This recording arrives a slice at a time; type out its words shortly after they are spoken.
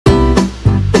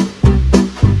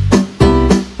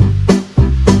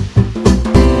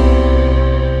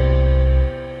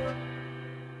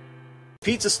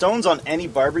Pizza stones on any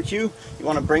barbecue, you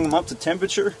want to bring them up to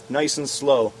temperature nice and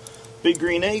slow. Big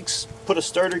green eggs, put a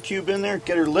starter cube in there,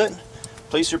 get her lit,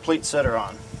 place your plate setter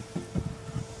on.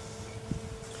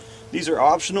 These are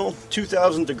optional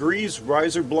 2000 degrees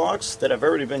riser blocks that I've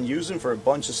already been using for a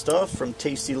bunch of stuff from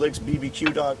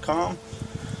tastylicksbbq.com.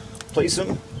 Place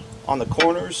them on the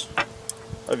corners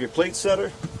of your plate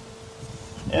setter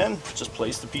and just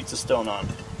place the pizza stone on.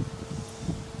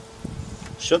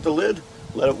 Shut the lid,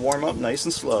 let it warm up nice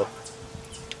and slow.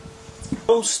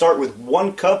 Start with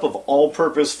 1 cup of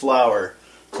all-purpose flour.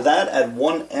 To that, add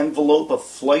 1 envelope of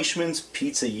Fleischmann's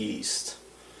pizza yeast.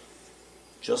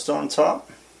 Just on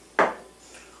top,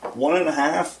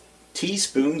 1.5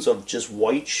 teaspoons of just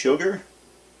white sugar,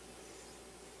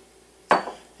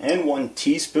 and 1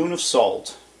 teaspoon of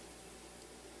salt.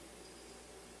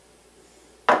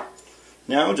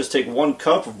 Now just take 1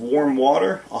 cup of warm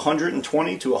water,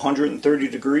 120 to 130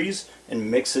 degrees, and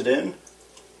mix it in.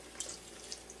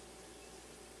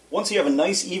 Once you have a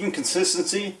nice even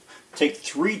consistency, take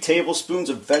 3 tablespoons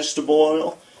of vegetable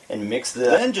oil and mix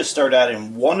that. Then just start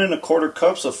adding 1 1/4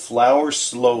 cups of flour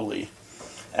slowly.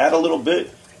 Add a little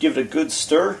bit, give it a good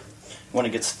stir. When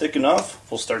it gets thick enough,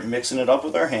 we'll start mixing it up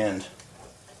with our hand.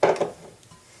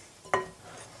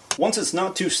 Once it's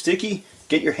not too sticky,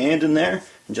 get your hand in there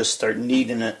and just start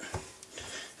kneading it.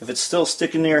 If it's still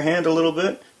sticking to your hand a little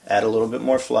bit, add a little bit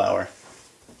more flour.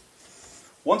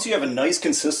 Once you have a nice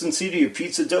consistency to your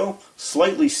pizza dough,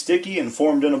 slightly sticky and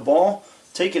formed in a ball,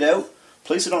 take it out,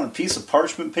 place it on a piece of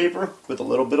parchment paper with a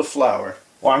little bit of flour.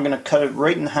 Or I'm going to cut it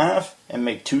right in half and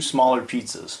make 2 smaller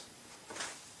pizzas.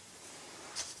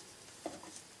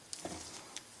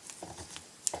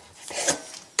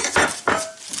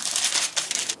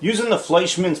 Using the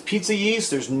Fleischmann's pizza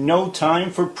yeast, there's no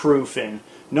time for proofing.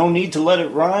 No need to let it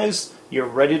rise. You're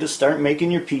ready to start making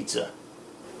your pizza.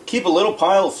 Keep a little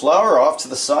pile of flour off to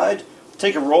the side.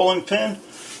 Take a rolling pin,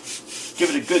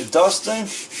 give it a good dusting,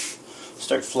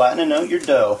 start flattening out your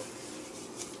dough.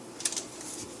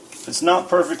 If it's not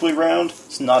perfectly round,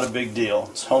 it's not a big deal.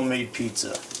 It's homemade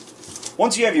pizza.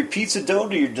 Once you have your pizza dough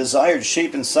to your desired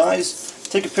shape and size,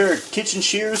 take a pair of kitchen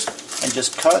shears and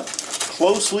just cut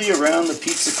closely around the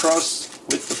pizza crust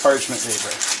with the parchment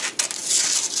paper.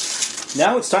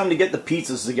 Now it's time to get the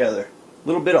pizzas together. A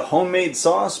little bit of homemade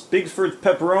sauce, Bigford's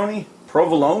pepperoni,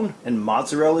 provolone, and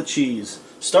mozzarella cheese.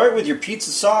 Start with your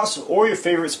pizza sauce or your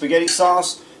favorite spaghetti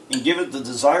sauce and give it the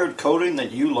desired coating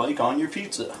that you like on your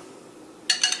pizza.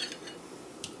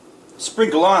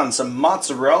 Sprinkle on some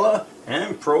mozzarella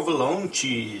and provolone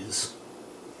cheese.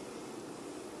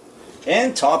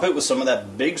 And top it with some of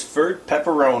that Bigford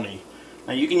pepperoni.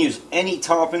 Now you can use any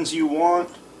toppings you want.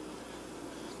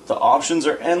 The options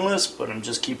are endless, but I'm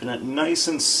just keeping it nice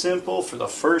and simple for the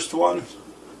first one.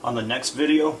 On the next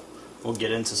video, we'll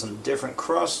get into some different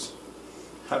crusts,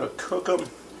 how to cook them,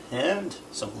 and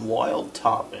some wild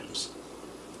toppings.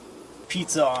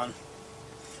 Pizza on.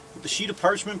 With the sheet of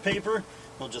parchment paper,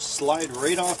 it'll just slide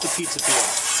right off the pizza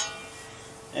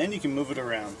peel. And you can move it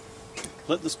around.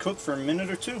 Let this cook for a minute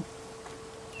or 2.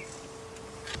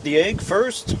 The egg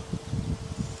first.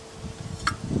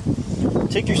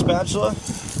 Take your spatula,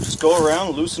 just go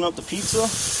around, loosen up the pizza, and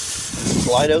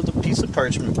slide out the piece of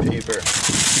parchment paper.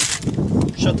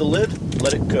 Shut the lid,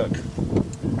 let it cook.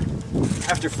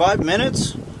 After 5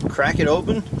 minutes, crack it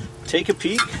open, take a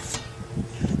peek,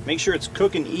 make sure it's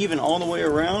cooking even all the way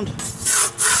around,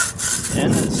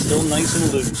 and it's still nice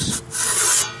and loose.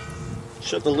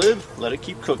 Shut the lid, let it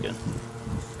keep cooking.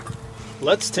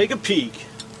 Let's take a peek.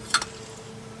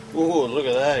 Oh, look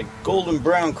at that, golden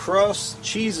brown crust,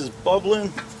 cheese is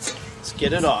bubbling. Let's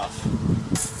get it off.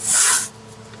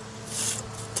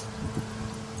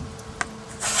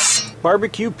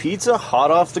 Barbecue pizza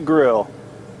hot off the grill.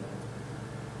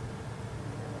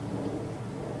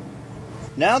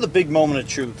 Now the big moment of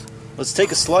truth. Let's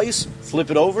take a slice,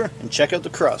 flip it over, and check out the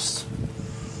crust.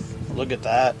 Look at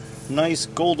that, nice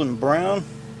golden brown.